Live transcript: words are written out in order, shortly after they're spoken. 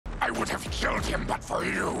I would have killed him but for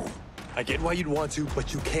you. I get why you'd want to,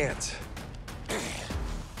 but you can't.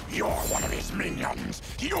 You're one of his minions.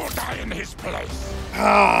 You'll die in his place.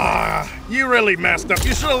 Ah, you really messed up.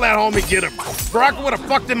 You should have let homie get him. Baraka would have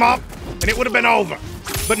fucked him up, and it would have been over.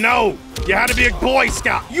 But no, you had to be a Boy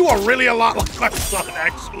Scout. You are really a lot like my son,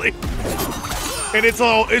 actually. And it's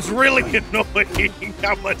really annoying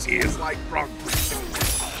how much he is like drunk.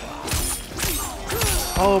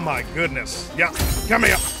 Oh my goodness. Yeah, come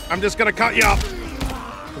here. I'm just gonna cut you up.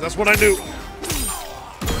 'Cause that's what I do.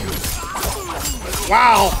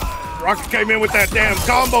 Wow, Baraka came in with that damn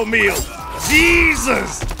combo meal.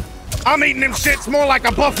 Jesus! I'm eating them shits more like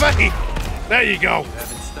a buffet. There you go. You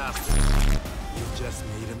haven't stopped him. You just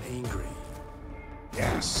made him angry.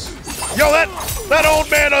 Yes. Yo, that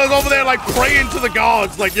old man is over there like praying to the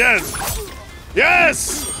gods. Like, yes.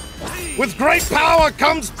 Yes! With great power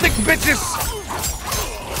comes thick bitches.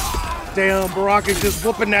 Damn, Baraka's just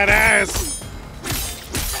whooping that ass.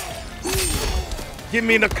 Give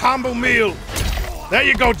me the combo meal. There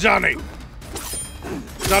you go, Johnny.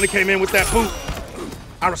 Johnny came in with that boot.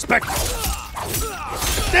 I respect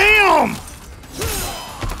it. Damn!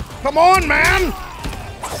 Come on, man!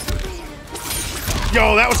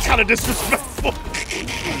 Yo, that was kind of disrespectful.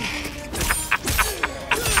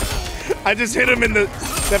 I just hit him in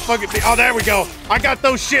that fucking thing. Oh, there we go. I got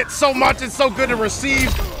those shit so much, it's so good to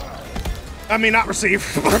receive. I mean, not receive.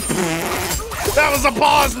 That was a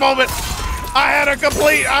pause moment. I had a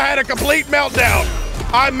complete meltdown.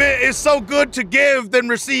 I meant it's so good to give than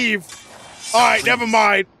receive. All right, never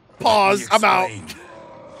mind. Pause. I'm out.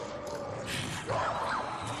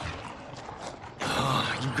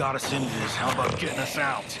 You got us into this. How about getting us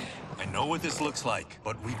out? I know what this looks like,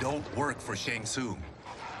 but we don't work for Shang Tsung.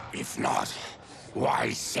 If not,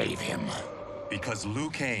 why save him? Because Liu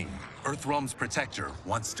Kang, Earthrealm's protector,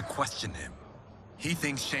 wants to question him. He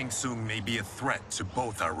thinks Shang Tsung may be a threat to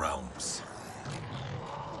both our realms.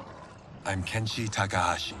 I'm Kenshi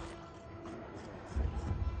Takahashi.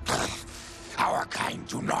 Our kind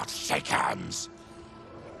do not shake hands.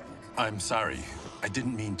 I'm sorry. I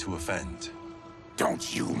didn't mean to offend.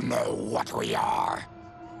 Don't you know what we are?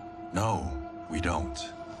 No, we don't.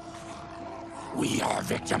 We are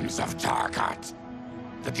victims of Tarkat.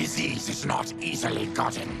 The disease is not easily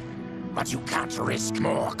gotten, but you can't risk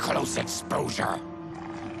more close exposure.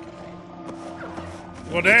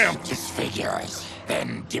 Well, damn. It disfigures,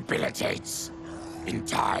 then debilitates. In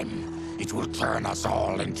time, it will turn us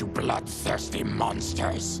all into bloodthirsty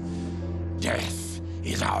monsters. Death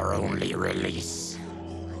is our only release.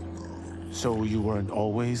 So you weren't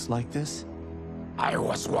always like this? I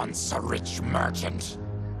was once a rich merchant,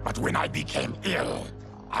 but when I became ill,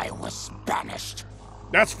 I was banished.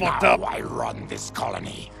 That's fucked Now up. I run this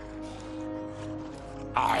colony.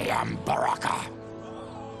 I am Baraka.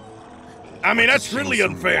 I mean, that's really Shang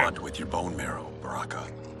Tsung unfair. want with your bone marrow, Baraka?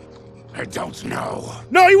 I don't know.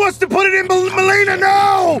 No, he wants to put it in Melina.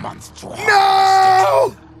 No!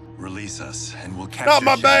 No! Release us, and we'll capture Not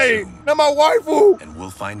my Shang babe. Tsung. Not my waifu. And we'll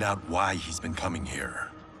find out why he's been coming here.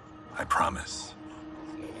 I promise.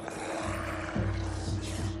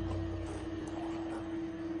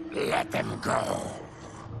 Let them go.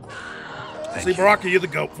 Thank See, you. Baraka, you're the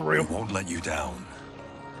GOAT, for real. We won't let you down.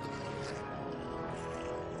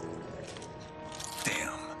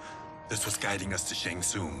 Damn. This was guiding us to Shang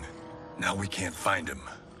Tsung. Now we can't find him.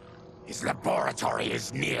 His laboratory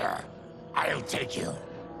is near. I'll take you.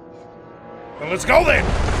 Well, let's go then.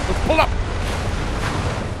 Let's pull up.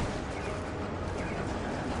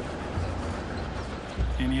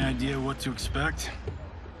 Any idea what to expect?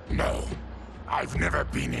 No, I've never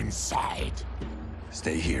been inside.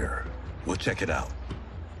 Stay here. We'll check it out.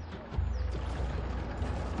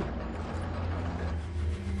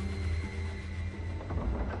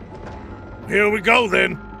 Here we go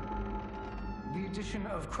then. The addition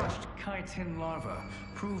of crushed chitin larva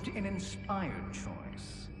proved an inspired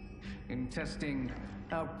choice. In testing,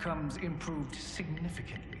 outcomes improved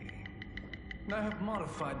significantly. I have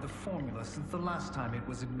modified the formula since the last time it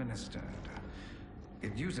was administered.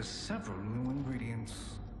 It uses several new ingredients.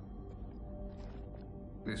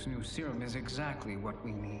 This new serum is exactly what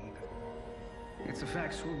we need. Its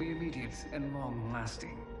effects will be immediate and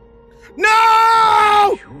long-lasting.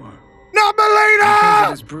 No! Sure. Not Because it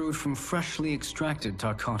Melina! is brewed from freshly extracted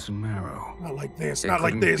Tarkatan marrow. Not like this. It Not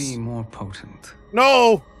like couldn't this. be more potent.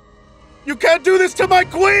 No! You can't do this to my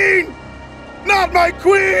queen! Not my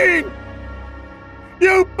queen!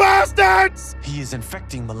 You bastards! He is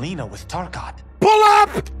infecting Melina with Tarkat. Pull up!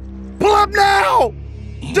 Pull up now!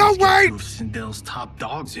 Don't wait! Two of Sindel's top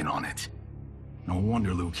dogs in on it. No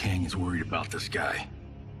wonder Liu Kang is worried about this guy.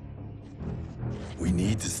 We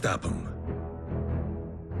need to stop him.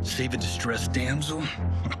 Save a distressed damsel?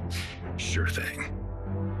 Sure thing.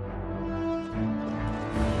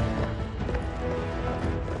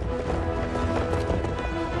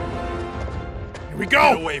 Here we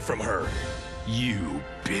go! Get away from her. You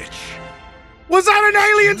bitch. Was that an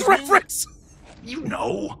Aliens reference? You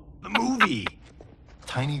know, the movie.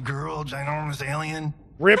 Tiny girl, ginormous alien.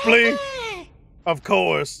 Ripley? Of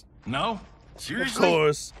course. No? Of Seriously?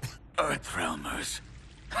 course. Earthrealmers.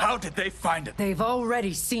 How did they find it? They've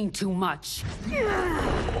already seen too much.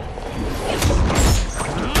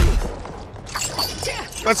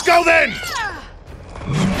 Let's go then!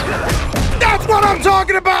 That's what I'm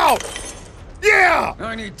talking about! Yeah!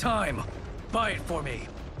 I need time. Buy it for me.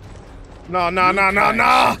 No.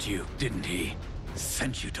 Sent you, didn't he?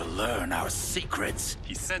 Sent you to learn our secrets.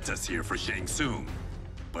 He sent us here for Shang Tsung,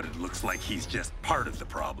 but it looks like he's just part of the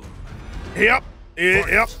problem. Yep.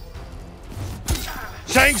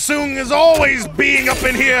 Shang Tsung is always being up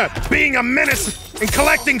in here, being a menace and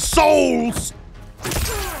collecting souls.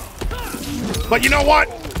 But you know what?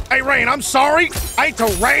 Hey, Rain, I'm sorry. I hate to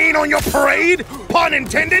rain on your parade, pun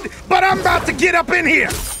intended, but I'm about to get up in here.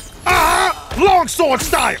 Longsword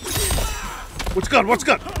style. What's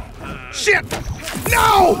good? Shit!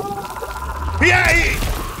 No!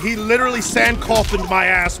 He literally sand coffined my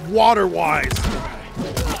ass water-wise.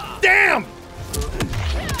 Damn!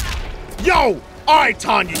 Yo! Alright,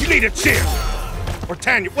 Tanya, you need a chair. Or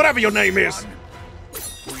Tanya, whatever your name is.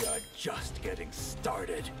 We are just getting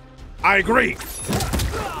started. I agree.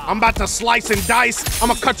 I'm about to slice and dice. I'm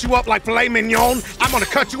gonna cut you up like filet mignon. I'm gonna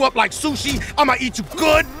cut you up like sushi. I'm gonna eat you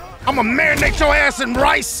good. I'm gonna marinate your ass in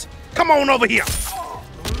rice. Come on over here.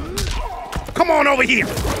 Come on over here.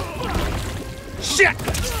 Shit!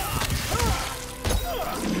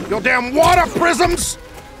 Your damn water prisms!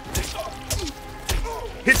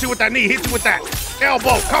 Hit you with that knee, hit you with that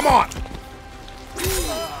elbow. Come on.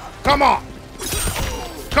 Come on.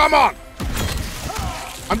 Come on.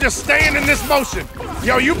 I'm just staying in this motion.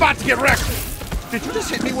 Yo, you about to get wrecked. Did you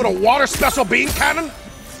just hit me with a water special beam cannon?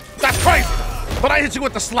 That's crazy. But I hit you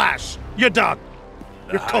with the slash. You're done.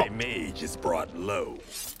 The You're High cooked. Mage is brought low.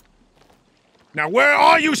 Now where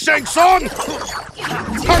are you, Shang Tsung?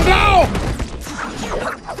 Kung Lao!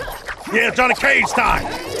 Yeah, Johnny Cage time.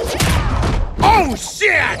 Oh,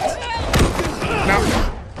 shit! Now,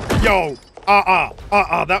 yo,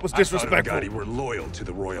 that was disrespectful. I thought Hizaki were loyal to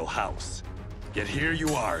the royal house. Yet here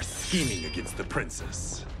you are, scheming against the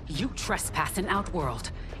princess. You trespass in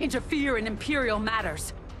Outworld, interfere in Imperial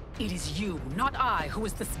matters. It is you, not I, who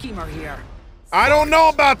is the schemer here. I don't know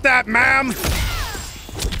about that, ma'am.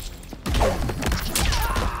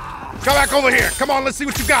 Come back over here. Come on, let's see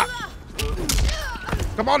what you got.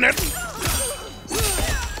 Come on, then.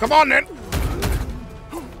 Come on, then.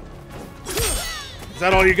 Is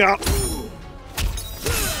that all you got?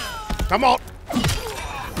 Come on.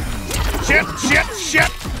 Shit.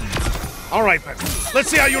 All right, then. Let's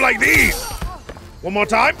see how you like these. One more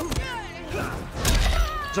time.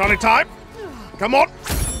 Johnny time. Come on.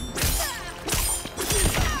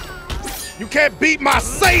 You can't beat my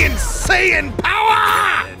Saiyan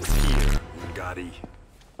power! Here, Gotti.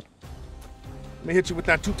 Let me hit you with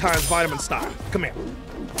that 2 times vitamin style. Come here.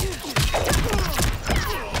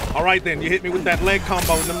 All right then, you hit me with that leg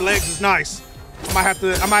combo, and them legs is nice. I might have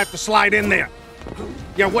to slide in there.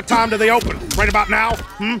 Yeah, what time do they open? Right about now?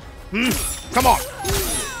 Come on.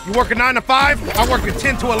 You working 9 to 5? I work at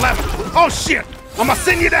 10 to 11. Oh shit! I'm gonna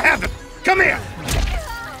send you to heaven. Come here.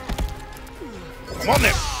 Come on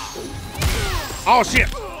then. Oh shit.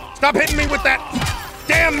 Stop hitting me with that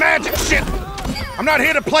damn magic shit. I'm not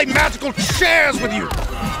here to play magical chairs with you.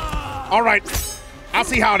 All right. I'll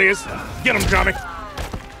see how it is. Get him, Johnny.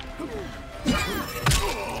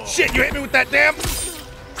 Shit, you hit me with that damn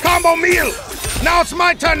combo meal. Now it's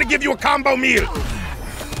my turn to give you a combo meal.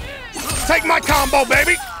 Take my combo,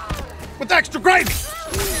 baby. With extra gravy.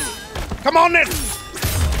 Come on then.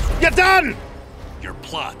 You're done. Your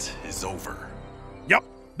plot is over. Yep,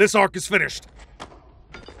 this arc is finished.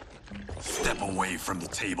 Step away from the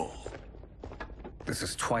table. This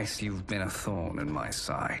is twice you've been a thorn in my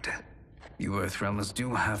side. You Earthrealmers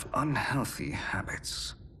do have unhealthy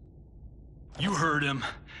habits. You heard him.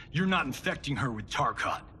 You're not infecting her with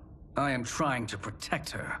Tarkat. I am trying to protect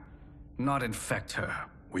her, not infect her.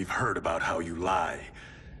 We've heard about how you lie.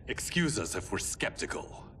 Excuse us if we're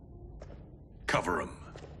skeptical. Cover him.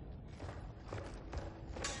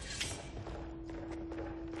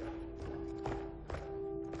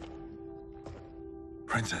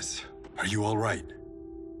 Princess, are you all right?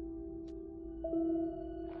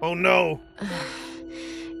 Oh no.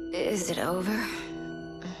 Is it over?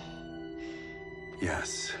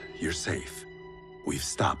 Yes, you're safe. We've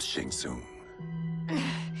stopped Shang Tsung.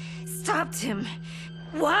 Stopped him?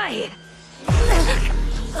 Why?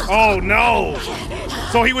 Oh no!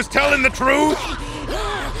 So he was telling the truth?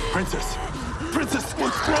 Princess! Princess,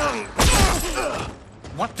 what's wrong?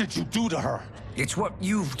 What did you do to her? It's what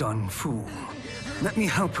you've done, fool. Let me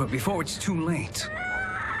help her before it's too late.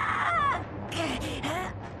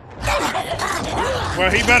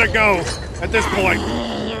 Well, he better go at this point.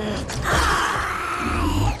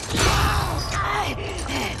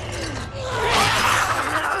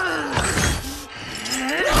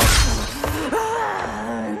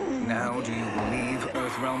 Now do you believe,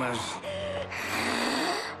 Earthrealmers?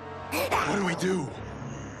 What do we do?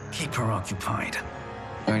 Keep her occupied.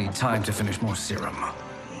 I need time to finish more serum.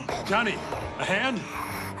 Johnny, a hand?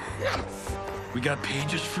 We got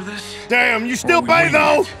pages for this? Damn, you still We pay wait.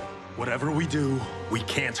 though? Whatever we do, we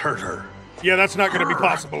can't hurt her. Yeah, that's not gonna be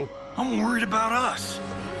possible. I'm worried about us.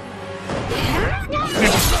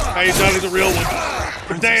 Hey, Johnny's a real one.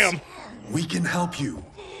 But damn. We can help you.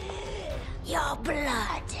 Your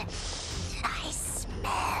blood. I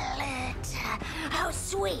smell it. How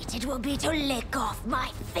sweet it will be to lick off my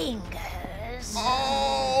fingers.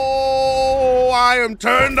 Oh, I am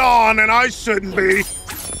turned on and I shouldn't be.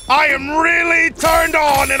 I am really turned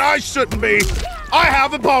on and I shouldn't be. I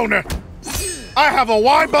have a boner. I have a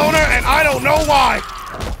Y boner and I don't know why.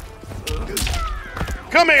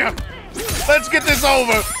 Come here. Let's get this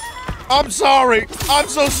over. I'm sorry. I'm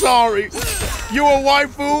so sorry. You a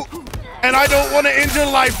waifu and I don't want to injure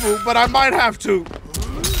Laifu, but I might have to.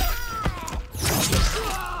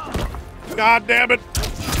 God damn it.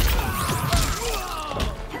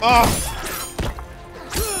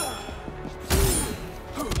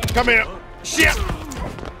 Come here. Shit.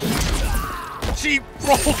 She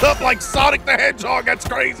rolled up like Sonic the Hedgehog. That's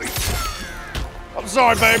crazy. I'm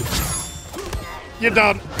sorry, babe. You're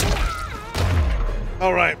done.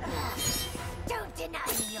 All right. Don't deny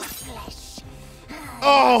me your flesh.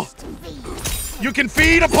 Oh. You can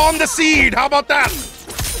feed upon the seed. How about that?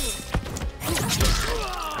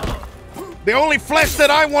 The only flesh that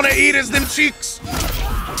I want to eat is them cheeks.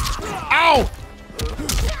 Ow!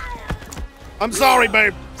 I'm sorry,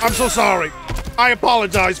 babe. I'm so sorry. I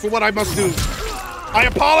apologize for what I must do. I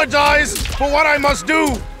apologize for what I must do.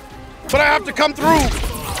 But I have to come through.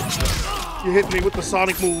 You hit me with the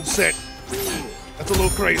Sonic move set. That's a little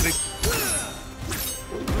crazy.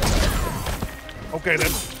 Okay,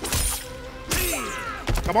 then.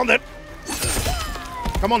 Come on, then.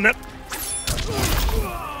 Come on, then.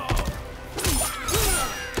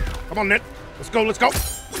 Come on, Ned. Let's go, let's go.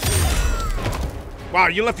 Wow,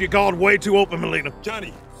 you left your guard way too open, Melina.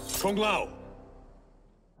 Johnny, Kung Lao.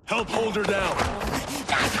 Help hold her down.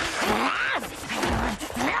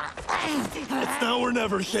 It's now or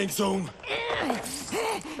never, Shang Tsung.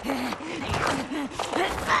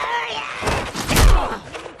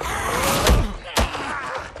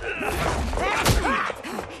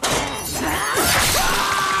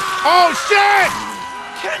 Oh, shit!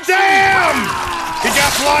 Damn! He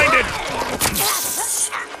got blinded.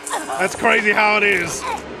 That's crazy how it is.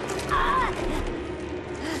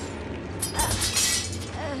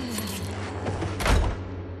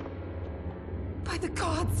 By the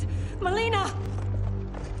gods! Melina!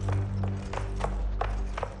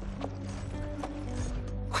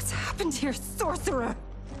 What's happened here, sorcerer?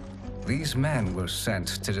 These men were sent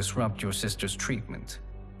to disrupt your sister's treatment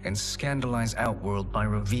and scandalize Outworld by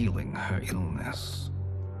revealing her illness.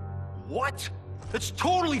 What? That's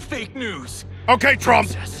totally fake news. Okay, Trump.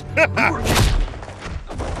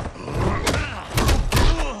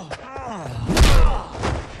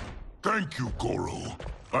 Thank you, Goro.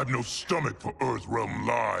 I've no stomach for Earthrealm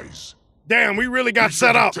lies. Damn, we really got We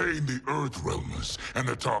set up. Detain the Earthrealmers and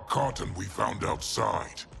the Tarkatan we found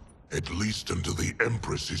outside. At least until the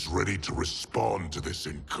Empress is ready to respond to this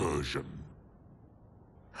incursion.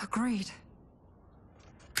 Agreed.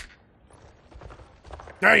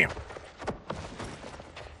 Damn.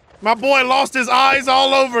 My boy lost his eyes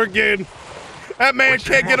all over again. That man But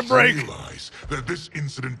you can't get a must break. realize that this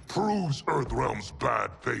incident proves Earthrealm's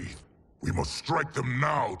bad faith. We must strike them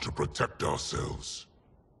now to protect ourselves.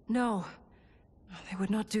 No. They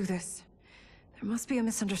would not do this. There must be a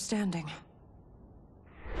misunderstanding.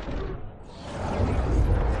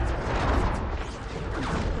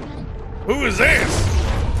 Who is this?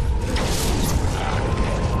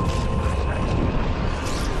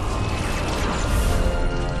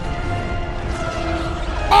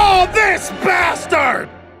 Oh, this bastard!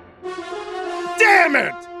 Damn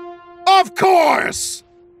it! Of course!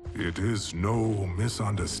 It is no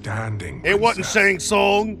misunderstanding. It wasn't Shang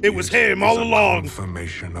Tsung. It was him all along.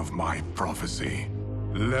 Confirmation of my prophecy.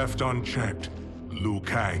 Left unchecked, Liu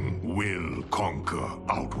Kang will conquer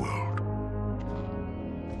Outworld.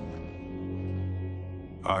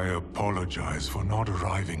 I apologize for not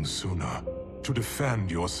arriving sooner to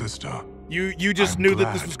defend your sister. You just knew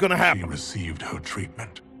that this was gonna happen. She received her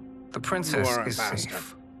treatment. The princess is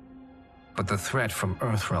safe, but the threat from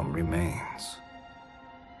Earthrealm remains.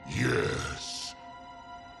 Yes.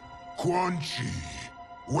 Quan Chi,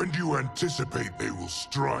 when do you anticipate they will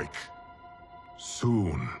strike?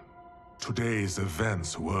 Soon. Today's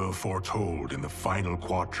events were foretold in the final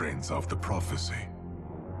quatrains of the prophecy.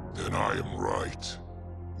 Then I am right.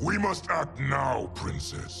 We must act now,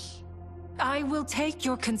 Princess. I will take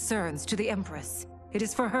your concerns to the Empress. It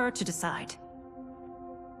is for her to decide.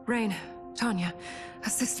 Rain, Tanya,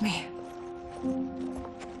 assist me.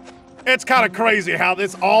 It's kind of crazy how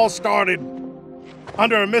this all started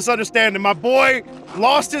under a misunderstanding. My boy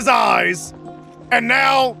lost his eyes, and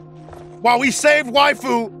now, while we saved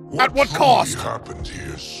waifu, at what cost? What happened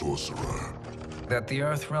here, sorcerer? That the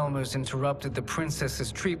Earthrealmers interrupted the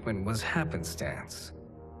princess's treatment was happenstance.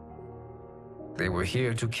 They were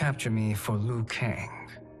here to capture me for Liu Kang.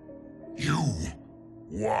 You?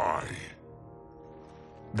 Why?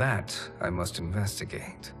 That I must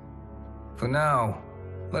investigate. For now,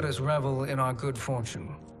 let us revel in our good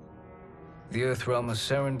fortune. The Earthrealm's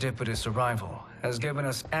serendipitous arrival has given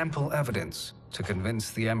us ample evidence to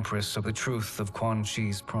convince the Empress of the truth of Quan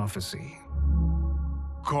Chi's prophecy.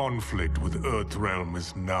 Conflict with Earthrealm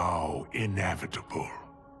is now inevitable.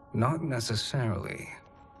 Not necessarily.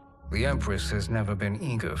 The Empress has never been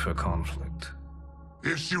eager for conflict.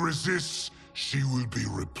 If she resists, she will be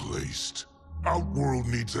replaced. Outworld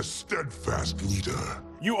needs a steadfast leader.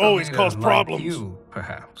 You always cause problems. Like you,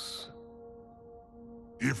 perhaps.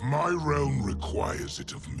 If my realm requires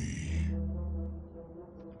it of me.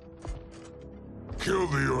 Kill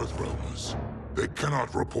the Earthrealmers. They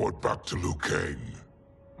cannot report back to Liu Kang.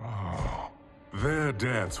 Oh, their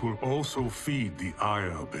deaths will also feed the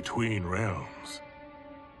ire between realms.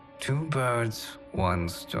 2 birds, 1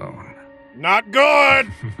 stone. Not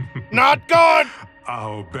good! Not good!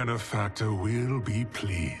 Our benefactor will be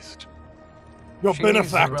pleased. Your She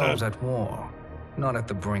needs the benefactor. realms at war, not at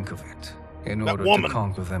the brink of it, in That order woman. to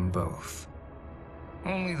conquer them both.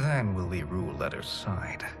 Only then will we rule at her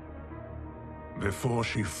side. Before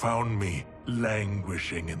she found me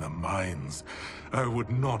languishing in the mines, I would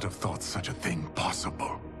not have thought such a thing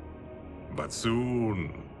possible. But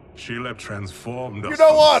soon, she'll have transformed us You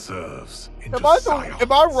know what? from serfs into Am I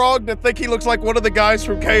scions. wrong to think he looks like one of the guys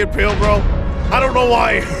from Kay and Peele, bro? I don't know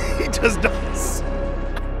why. He just does.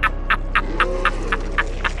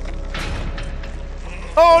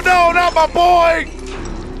 Oh no, not my boy!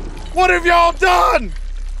 What have y'all done?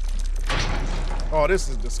 Oh, this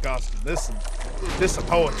is disgusting. This is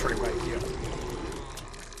poetry right here.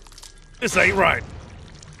 This ain't right.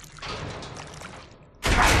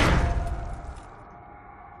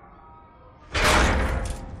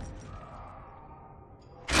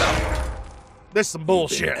 This is some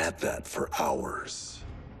bullshit. Been at that for hours.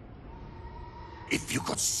 If you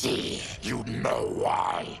could see, you'd know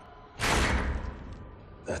why.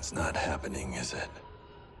 That's not happening, is it?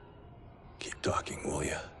 Keep talking, will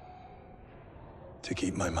ya? To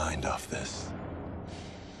keep my mind off this.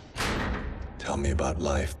 Tell me about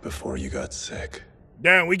life before you got sick.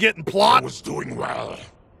 Damn, we getting I plot? was doing well,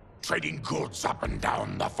 trading goods up and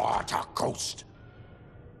down the Varta coast.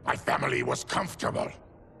 My family was comfortable,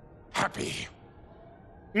 happy.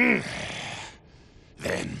 Then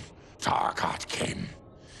Tarkat came.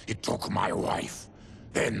 It took my wife,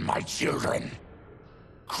 then my children.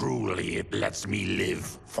 Cruelly, it lets me live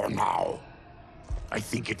for now. I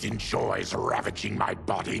think it enjoys ravaging my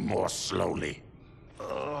body more slowly.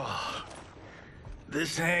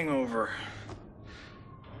 This hangover.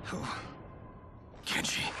 Oh.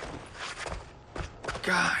 Kenji.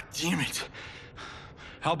 God damn it.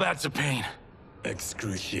 How bad's the pain?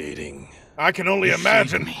 Excruciating. I can only You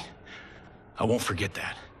imagine. saved me. I won't forget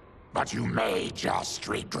that. But you may just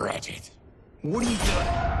regret it. What are you doing?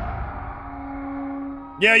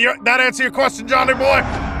 Yeah, that answer your question, Johnny boy?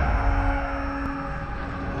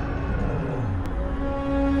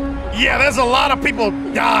 Yeah, there's a lot of people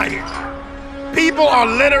dying. People are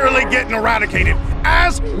literally getting eradicated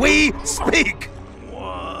as we speak.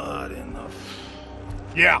 What in the...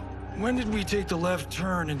 Yeah. When did we take the left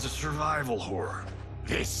turn into survival horror?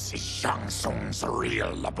 This is Shang Tsung's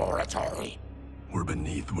real laboratory. We're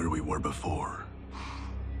beneath where we were before.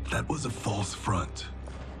 That was a false front.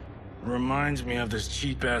 Reminds me of this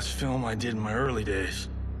cheap-ass film I did in my early days.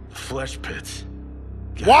 The Flesh Pits.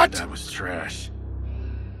 God, What? That was trash.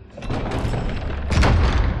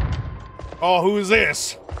 Oh, who is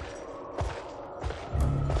this?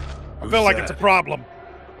 I feel like it's a problem.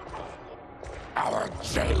 Our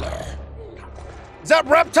jailer. Is that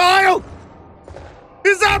Reptile?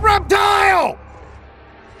 Is that Reptile?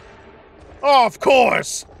 Oh, of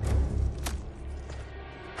course.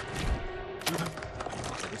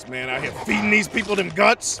 This man out here feeding these people them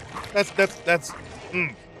guts.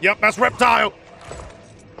 Yep, that's Reptile.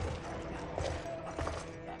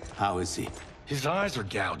 How is he? His eyes are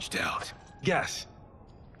gouged out. Guess.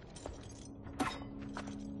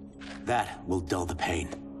 That will dull the pain.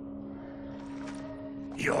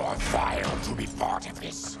 You're vile to be part of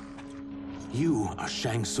this. You are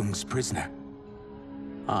Shang Tsung's prisoner.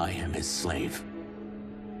 I am his slave.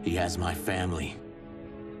 He has my family.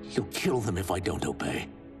 He'll kill them if I don't obey.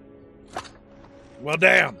 Well,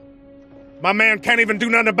 damn. My man can't even do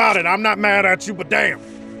nothing about it. I'm not mad at you, but damn.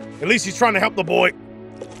 At least he's trying to help the boy.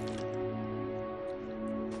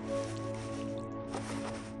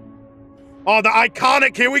 Oh, the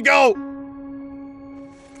iconic, here we go.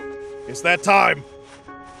 It's that time.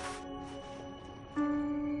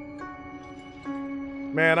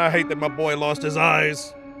 Man, I hate that my boy lost his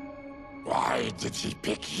eyes. Why did he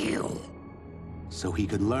pick you? So he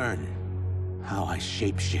could learn how I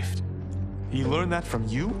shapeshift. He learned that from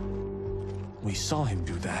you? We saw him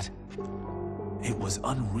do that. It was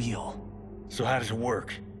unreal. So how does it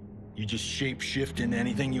work? You just shape-shift into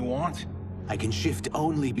anything you want? I can shift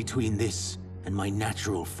only between this and my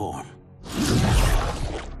natural form.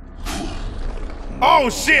 Oh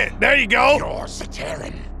shit, there you go. You're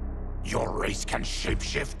Zateran. Your race can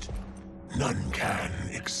shapeshift. None can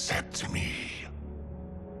except me.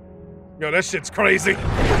 Yo, that shit's crazy.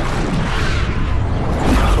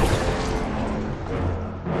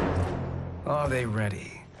 Are they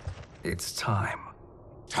ready? It's time.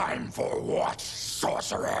 Time for what,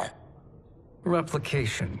 sorcerer?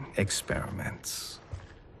 Replication experiments.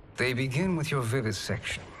 They begin with your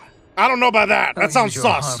vivisection. I don't know about that. That sounds use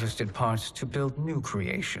your sus. harvested parts to build new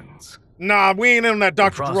creations. Nah, we ain't in that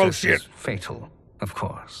Dr. The Dro process shit. is fatal, of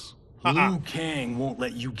course. Liu Kang won't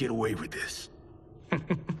let you get away with this.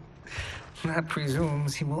 That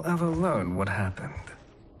presumes he will ever learn what happened.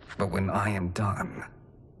 But when I am done,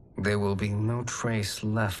 there will be no trace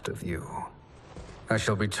left of you. I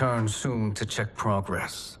shall return soon to check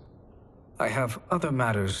progress. I have other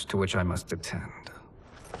matters to which I must attend.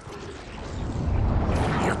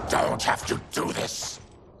 You don't have to do this.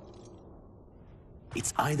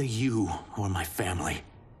 It's either you or my family.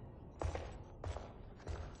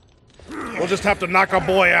 We'll just have to knock our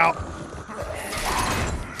boy out.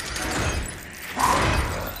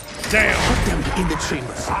 Damn. Put them in the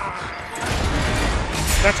chambers.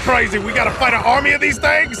 That's crazy. We gotta fight an army of these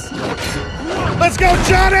things? Let's go,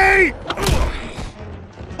 Johnny!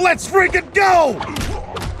 Let's freaking go!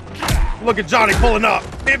 Look at Johnny pulling up.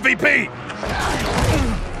 MVP!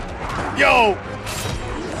 Yo!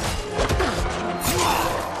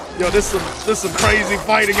 Yo, this is some crazy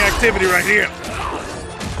fighting activity right here.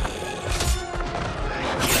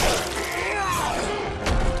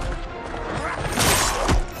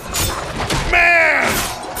 Man!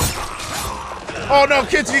 Oh no,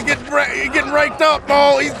 kids, you're getting raked up.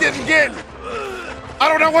 Oh, he's getting get. I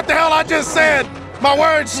don't know what the hell I just said. My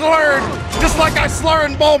words slurred, just like I slur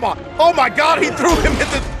in Bulma. Oh my God, he threw him in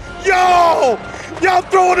the. Yo! Y'all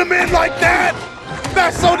throwing him in like that?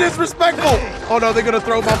 That's so disrespectful. Oh no, they're gonna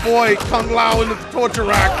throw my boy Kung Lao into the torture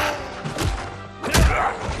rack.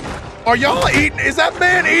 Are y'all eating? Is that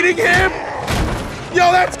man eating him?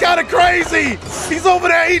 Yo, that's kind of crazy. He's over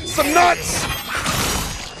there eating some nuts.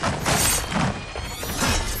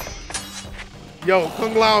 Yo,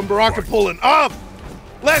 Kung Lao and Baraka pulling up.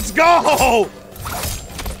 Let's go.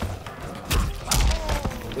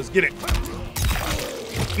 Let's get it.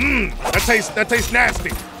 That tastes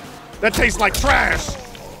nasty. That tastes like trash.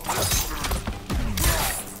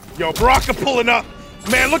 Yo, Baraka pulling up.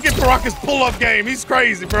 Man, look at Baraka's pull-up game. He's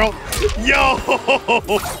crazy, bro. Yo!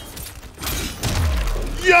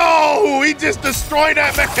 Yo! He just destroyed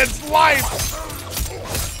that man's life.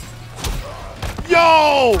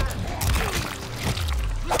 Yo!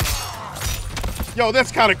 Yo,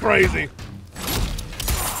 that's kind of crazy.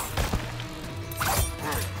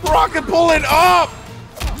 Baraka pulling up!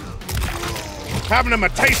 Having him a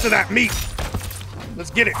taste of that meat. Let's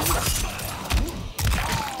get it.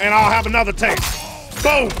 And I'll have another taste.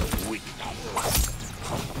 Boom!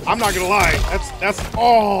 I'm not gonna lie,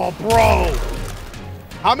 oh, bro.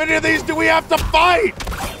 How many of these do we have to fight?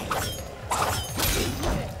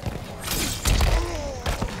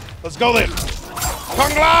 Let's go then.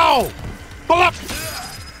 Kung Lao! Pull up!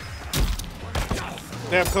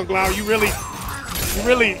 Damn, Kung Lao, you really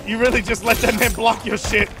You really just let that man block your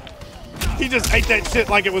shit. He just ate that shit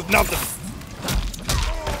like it was nothing.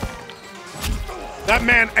 That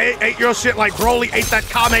man ate your shit like Broly ate that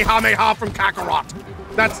Kamehameha from Kakarot.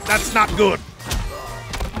 That's not good.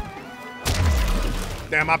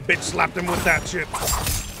 Damn, I bitch slapped him with that shit.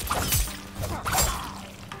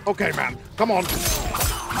 Okay, man, come on.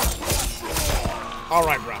 All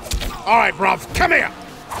right, bruv. All right, bruv, come here.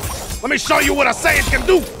 Let me show you what a Saiyan can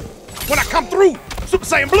do when I come through. Super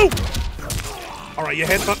Saiyan Blue. All right, you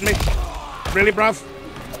headbutting me? Really, bruv?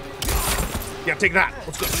 Yeah, take that.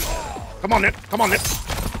 What's good? Come on, Nip. Come on, Nip.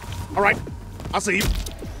 All right, I see you.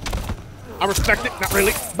 I respect it. Not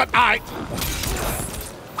really, but I.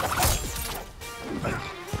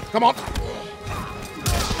 Come on.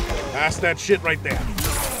 That's that shit right there.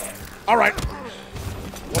 All right.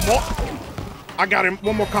 One more. I got him.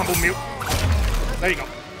 One more combo mute. There you go.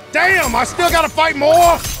 Damn, I still gotta fight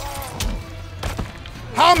more?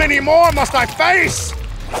 How many more must I face?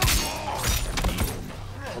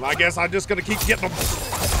 Well, I guess I'm just gonna keep getting them.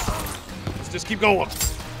 Let's just keep going.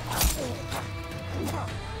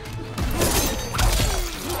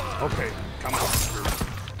 Okay, come on.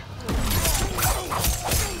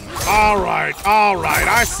 All right,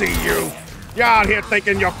 I see you. You're out here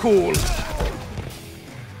thinking you're cool.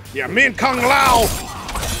 Yeah, me and Kung Lao,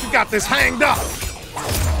 we got this hanged up.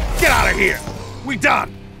 Get out of here. We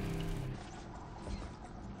done.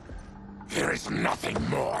 There is nothing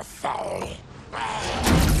more foul.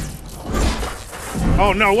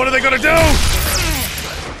 Oh no, what are they gonna do?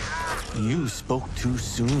 You spoke too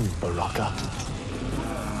soon, Baraka.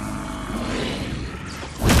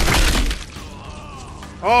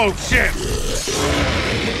 Oh shit.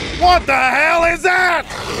 What the hell is that?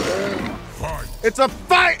 It's a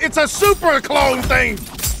fight! It's a super clone thing!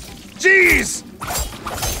 Jeez!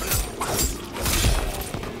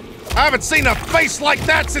 I haven't seen a face like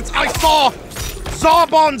that since I saw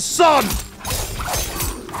Zarbon's son!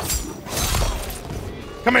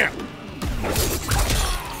 Come here.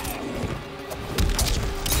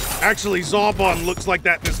 Actually, Zarbon looks like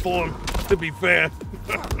that in his form, to be fair.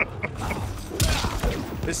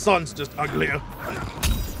 His son's just uglier.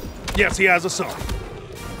 Yes, he has a son.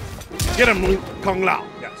 Get him, Kung Lao.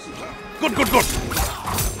 Yes. Good, good, good.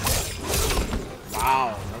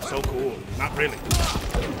 Wow, that's so cool. Not really.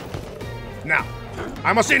 Now,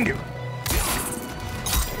 I must end you.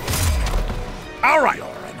 All right. You're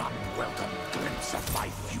an unwelcome glimpse of my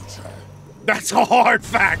future. That's a hard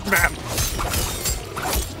fact, man.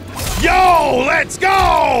 Yo, let's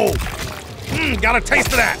go! Got a taste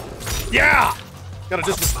of that. Yeah. Gotta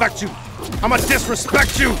disrespect you. I'ma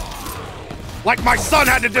disrespect you. Like my son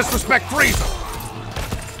had to disrespect Frieza.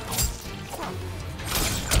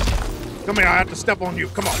 Come here, I have to step on you.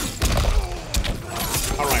 Come on.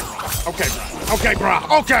 All right, bro. Okay, bro. Okay, bro.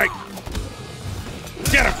 Okay.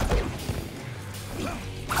 Get him.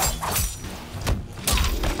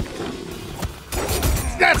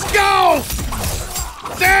 Let's go!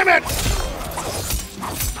 Damn it!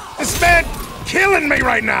 This man killing me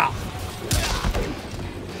right now.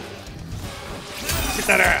 Get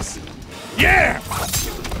that ass. Yeah!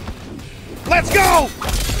 Let's go!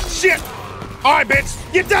 Shit! All right, bitch.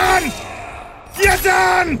 You're done! You're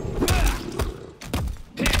done!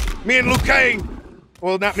 Me and Liu Kang.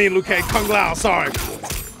 Well, not me and Liu Kang. Kung Lao, sorry.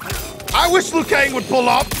 I wish Liu Kang would pull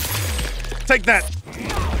up. Take that.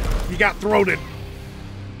 You got throated.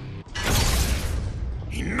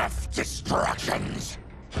 Enough distractions.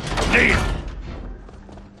 Damn.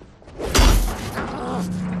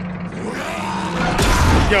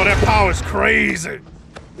 Yo, that power's crazy.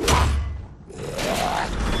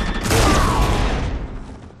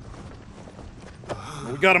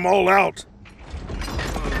 We got them all out.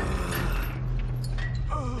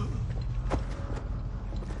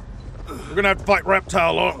 We're gonna have to fight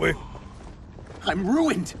Reptile, aren't we? I'm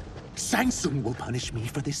ruined. Shang Tsung will punish me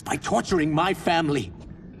for this by torturing my family.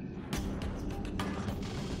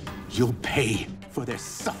 You'll pay for their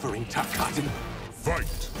suffering, Tarkatan.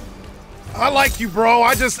 Fight. I like you, bro.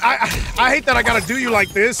 I hate that I gotta do you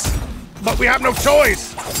like this, but we have no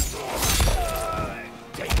choice.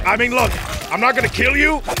 I mean, look, I'm not gonna kill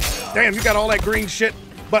you. Damn, you got all that green shit,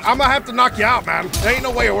 but I'm gonna have to knock you out, man. There ain't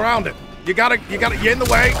no way around it. You're in the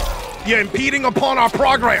way. You're impeding upon our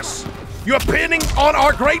progress. You're impeding on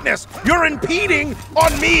our greatness. You're impeding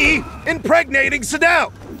on me impregnating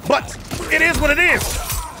Sidel. But it is what it is.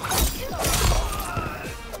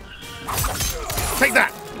 Take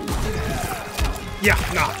that. Yeah,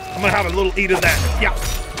 nah. I'm gonna have a little eat of that. Yeah.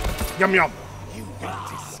 Yum yum.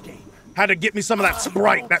 Had to get me some of that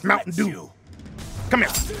Sprite, that Mountain Dew. Come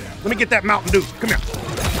here. Let me get that Mountain Dew. Come here.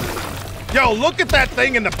 Yo, look at that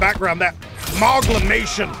thing in the background, that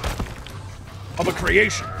amalgamation of a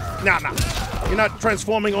creation. Nah. You're not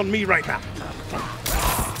transforming on me right now.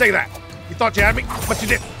 Take that. You thought you had me, but you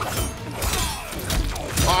didn't.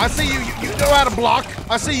 Oh, I see you. You know how to block.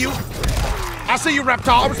 I see you. I see you,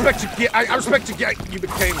 Reptile. I respect you. I respect you. You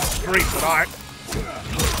became green, but all right.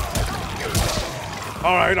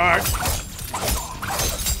 All right.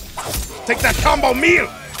 Take that combo meal.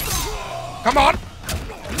 Come on.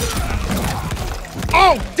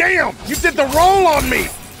 Oh, damn! You did the roll on me!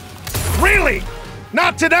 Really?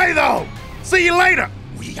 Not today, though! See you later!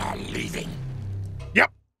 We are leaving. Yep.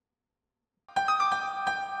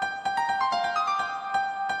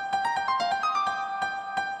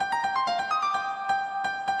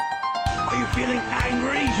 Are you feeling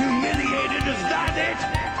angry, humiliated? Is that it?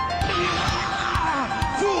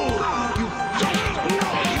 Fool!